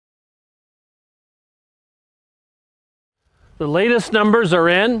The latest numbers are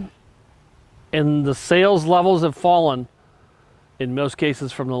in, and the sales levels have fallen in most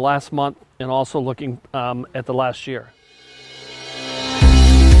cases from the last month and also looking at the last year.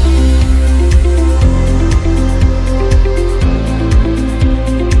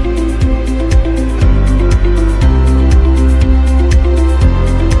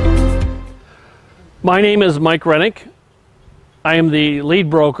 My name is Mike Rennick. I am the lead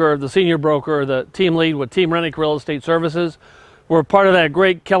broker, the senior broker, the team lead with Team Rennick Real Estate Services. We're part of that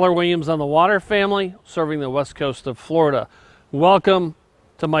great Keller Williams on the Water family, serving the west coast of Florida. Welcome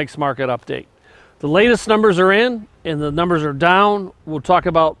to Mike's Market Update. The latest numbers are in and the numbers are down. We'll talk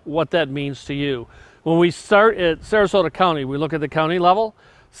about what that means to you. When we start at Sarasota County, we look at the county level.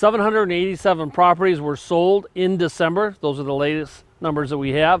 787 properties were sold in December. Those are the latest numbers that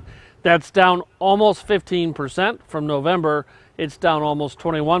we have. That's down almost 15% from November. It's down almost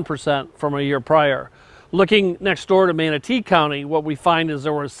 21% from a year prior. Looking next door to Manatee County, what we find is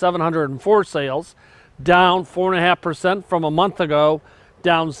there were 704 sales, down 4.5% from a month ago,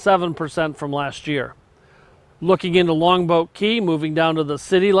 down 7% from last year. Looking into Longboat Key, moving down to the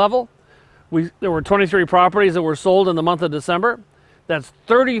city level, there were 23 properties that were sold in the month of December. That's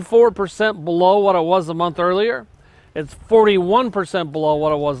 34% below what it was a month earlier. It's 41% below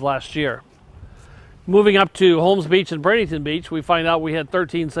what it was last year. Moving up to Holmes Beach and Bradenton Beach, we find out we had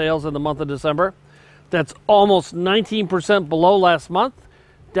 13 sales in the month of December. That's almost 19% below last month,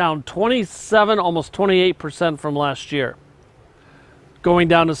 down 27, almost 28% from last year. Going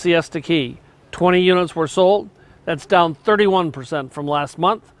down to Siesta Key, 20 units were sold. That's down 31% from last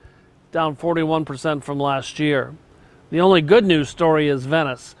month, down 41% from last year. The only good news story is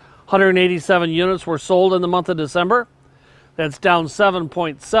Venice. 187 units were sold in the month of December. That's down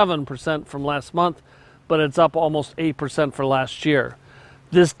 7.7% from last month, but it's up almost 8% for last year.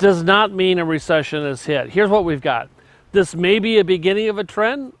 This does not mean a recession has hit. Here's what we've got. This may be a beginning of a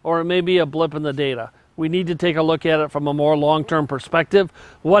trend, or it may be a blip in the data. We need to take a look at it from a more long-term perspective.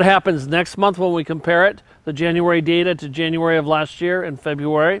 What happens next month when we compare it, the January data to January of last year and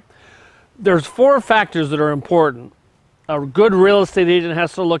February? There's 4 factors that are important. A good real estate agent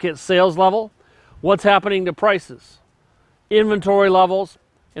has to look at sales level, what's happening to prices, inventory levels,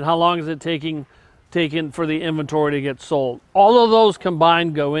 and how long is it taking for the inventory to get sold. All of those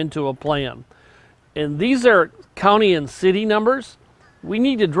combined go into a plan. And these are county and city numbers. We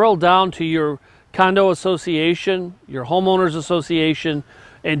need to drill down to your condo association, your homeowners association,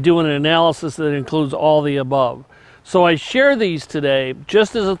 and do an analysis that includes all the above. So I share these today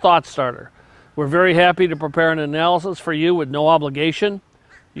just as a thought starter. We're very happy to prepare an analysis for you with no obligation.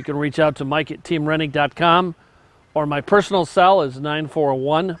 You can reach out to Mike at teamrennick.com, or my personal cell is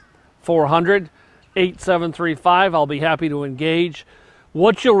 941-400-8735. I'll be happy to engage.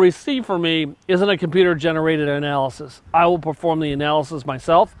 What you'll receive from me isn't a computer-generated analysis. I will perform the analysis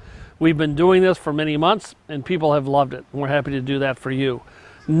myself. We've been doing this for many months, and people have loved it, and we're happy to do that for you.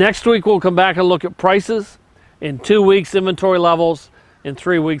 Next week, we'll come back and look at prices. In 2 weeks, inventory levels. In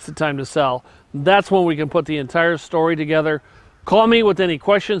 3 weeks, the time to sell. That's when we can put the entire story together. Call me with any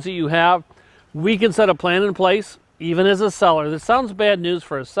questions that you have. We can set a plan in place, even as a seller. This sounds bad news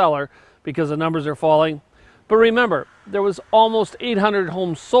for a seller because the numbers are falling. But remember, there was almost 800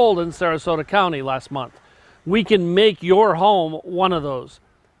 homes sold in Sarasota County last month. We can make your home one of those.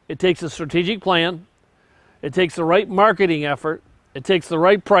 It takes a strategic plan. It takes the right marketing effort. It takes the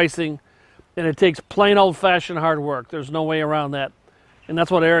right pricing. And it takes plain old-fashioned hard work. There's no way around that. And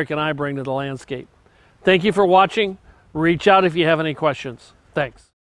that's what Eric and I bring to the landscape. Thank you for watching. Reach out if you have any questions. Thanks.